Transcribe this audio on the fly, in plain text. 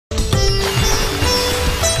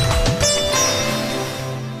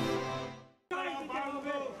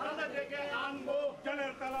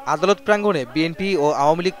আদালত প্রাঙ্গণে বিএনপি ও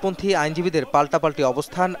আওয়ামী লীগপন্থী আইনজীবীদের পাল্টাপাল্টি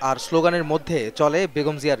অবস্থান আর স্লোগানের মধ্যে চলে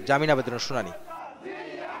বেগম জিয়ার জামিন আবেদনের শুনানি।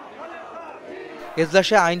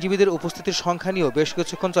 এজলাসে আইনজীবীদের উপস্থিতির সংখ্যা নিয়েও বেশ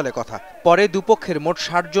কিছুক্ষণ চলে কথা। পরে দুপক্ষের মোট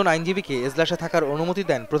 ৬০ জন আইনজীবীকে এজলাসে থাকার অনুমতি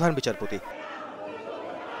দেন প্রধান বিচারপতি।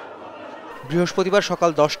 বৃহস্পতিবার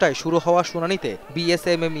সকাল ১০টায় শুরু হওয়া শুনানিতে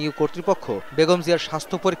বিএসএমএমইউ কর্তৃপক্ষ বেগম জিয়ার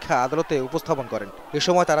স্বাস্থ্য পরীক্ষা আদালতে উপস্থাপন করেন। এ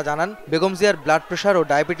সময় তারা জানান, বেগম জিয়ার ব্লাড প্রেশার ও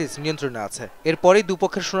ডায়াবেটিস নিয়ন্ত্রণে আছে। এরপরই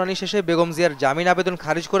দুপক্ষের শুনানি শেষে বেগম জিয়ার জামিন আবেদন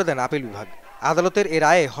খারিজ করে দেন আপিল বিভাগ। আদালতের এ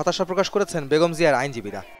রায়ে হতাশা প্রকাশ করেছেন বেগম জিয়ার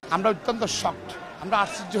আইনজীবীরা। আমরা অত্যন্ত শকড, আমরা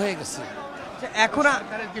আশ্চর্য হয়ে গেছি। এখন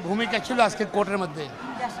যে ভূমিকা ছিল আজকে কোর্টের মধ্যে,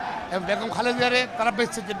 বেগম খালেদারে তারা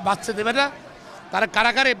বাঁচতে দেবে না, তারা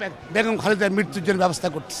কারাগারে বেগম খালেদার মৃত্যুর জন্য ব্যবস্থা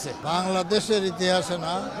করতেছে। বাংলাদেশের ইতিহাসে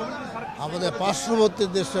না, আমাদের পার্শ্ববর্তী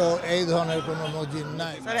দেশেও এই ধরনের কোনো নজির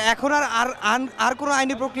নাই। এখন আর কোনো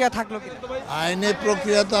আইনি প্রক্রিয়া থাকলো কি? আইনি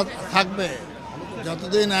প্রক্রিয়া তো থাকবে,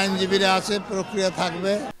 যতদিন আইনজীবীরা আছে প্রক্রিয়া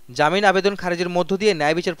থাকবে। জামিন আবেদন খারিজের মধ্য দিয়ে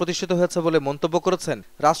ন্যায় বিচার প্রতিষ্ঠিত হয়েছে বলে মন্তব্য করেছেন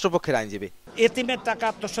রাষ্ট্রপক্ষের আইনজীবী। এতিমের টাকা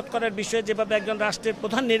আত্মসাৎ করার বিষয়ে যেভাবে একজন রাষ্ট্রের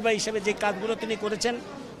প্রধান নির্বাহী হিসেবে যে কাজগুলো তিনি করেছেন,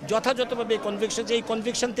 যথাযথভাবে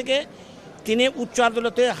কনভিকশন থেকে তিনি উচ্চ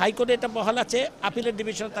আদালতে, হাইকোর্টে এটা বহাল আছে, আপিলের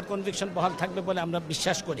ডিভিশনে তার কনভিকশন বহাল থাকবে বলে আমরা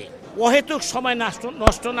বিশ্বাস করি। অহেতুক সময়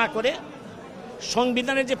নষ্ট না করে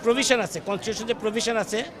সংবিধানের যে প্রভিশন আছে, কনস্টিটিউশন যে প্রভিশন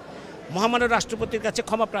আছে, মহামান্য রাষ্ট্রপতির কাছে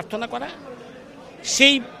ক্ষমা প্রার্থনা করা,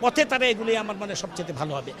 সেই পথে তারা এগুলি আমার মনে সবচেয়ে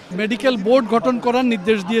ভালো হবে। মেডিকেল বোর্ড গঠন করার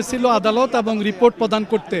নির্দেশ দিয়েছিল আদালত এবং রিপোর্ট প্রদান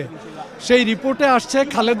করতে। সেই রিপোর্টে আসছে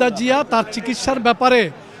খালেদা জিয়া তার চিকিৎসার ব্যাপারে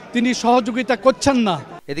তিনি সহযোগিতা করছেন না।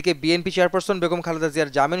 এদিকে বিএনপি চেয়ারপারসন বেগম খালেদা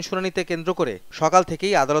জিয়ার জামিন শুনানিতে কেন্দ্র করে সকাল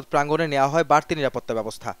থেকেই আদালত প্রাঙ্গণে নেওয়া হয় বাড়তি নিরাপত্তা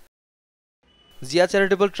ব্যবস্থা। জিয়া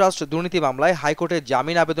চ্যারিটেবল ট্রাস্ট দুর্নীতি মামলায় হাইকোর্টে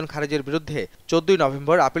জামিন আবেদন খারিজের বিরুদ্ধে 14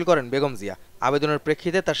 নভেম্বর আপিল করেন বেগম জিয়া। আবেদনের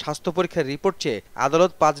প্রেক্ষিতে তার স্বাস্থ্য পরীক্ষার রিপোর্ট চেয়ে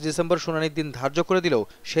আদালত ৫ ডিসেম্বর শুনানির দিন ধার্য করে দিলেও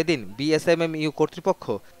সেদিন বিএসএমএমইউ কর্তৃপক্ষ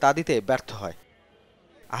তা দিতে ব্যর্থ হয়।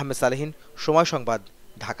 আহমেদ সালেহীন, সময় সংবাদ,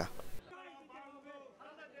 ঢাকা।